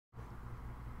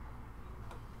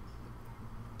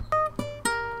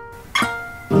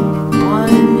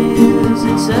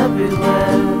music's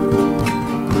everywhere,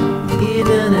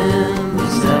 even in the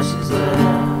stashes where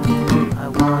I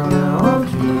wander or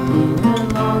dream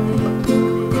and longing to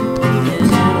be in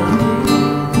Italy.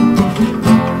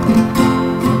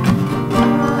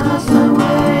 As I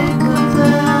wake up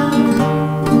down,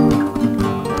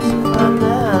 as if I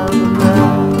never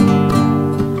left,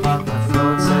 my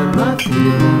thoughts and my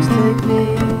feelings take me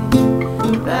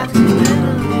back to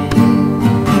Italy.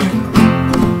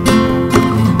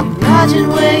 Imagine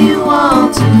where you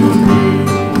want to be,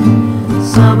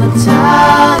 some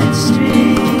Italian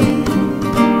street,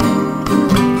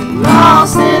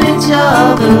 lost in each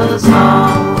other's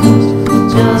arms,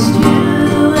 just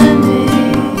you and me.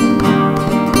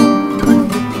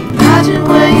 Imagine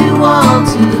where you want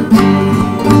to be,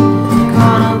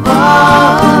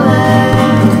 Carnivale,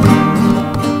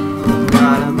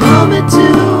 not a moment to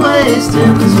waste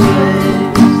in this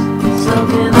place,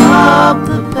 soaking up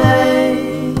the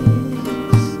pace,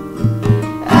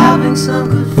 having some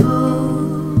good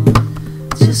food,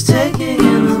 just taking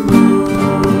in the mood,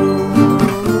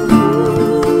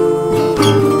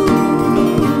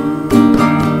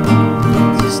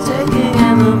 just taking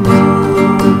in the mood.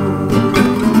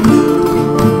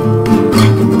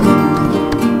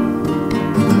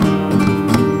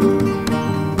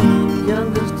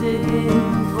 Youngest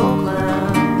digging for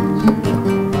lands,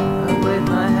 I wave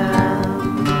my hand,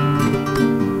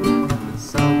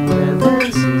 somewhere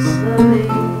there's Sicily.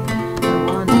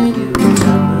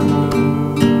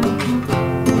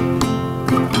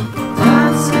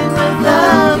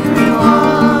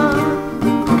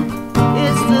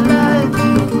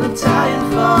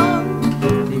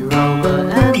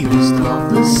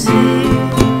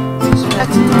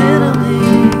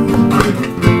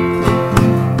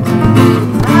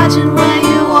 Imagine where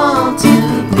you want to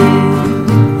be,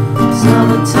 some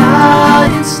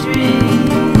Italian street,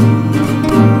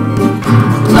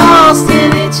 lost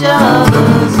in each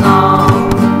other's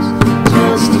arms,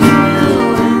 just you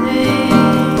and me.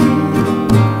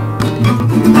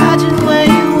 Imagine where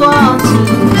you want to,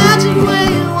 imagine where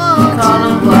you want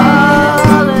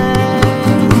Carnivale,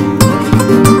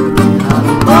 not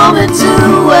a moment to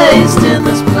waste in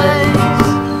this place,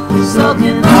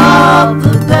 soaking up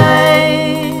the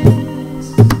pace,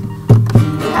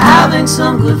 having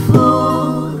some good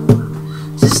food,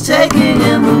 just taking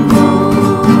in the mood,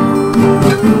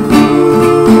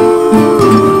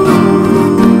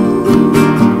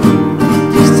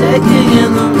 just taking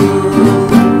in the mood.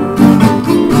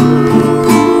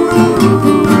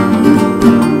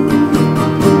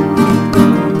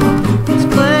 It's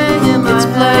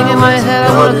playing in my head,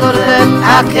 I wanna go to bed,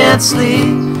 I can't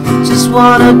sleep, just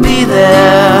wanna be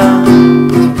there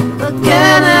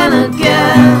again and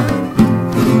again,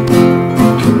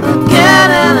 again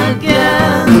and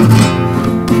again,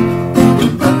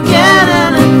 again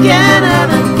and again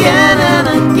and again and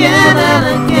again and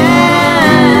again.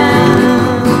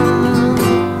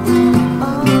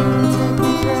 Oh, take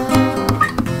me there.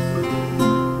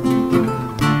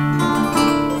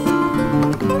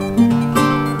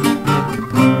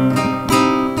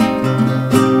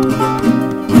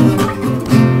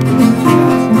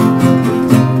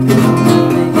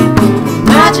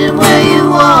 Imagine where you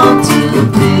want to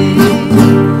be,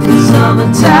 some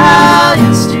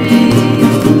Italian street,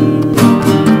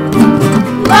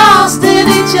 lost in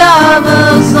each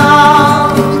other's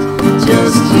arms,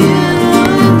 just you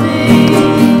and me.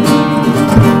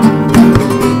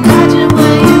 Imagine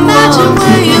where you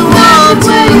want,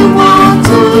 where you want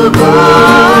to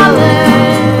ballet,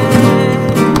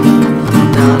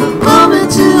 not a moment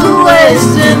to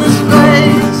waste in this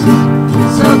place,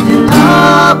 soaking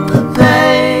up the pace,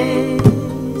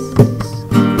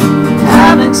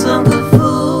 having some good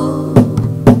food,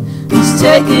 he's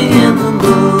taking in the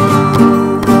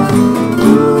mood,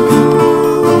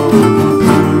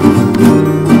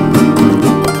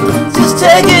 just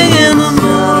taking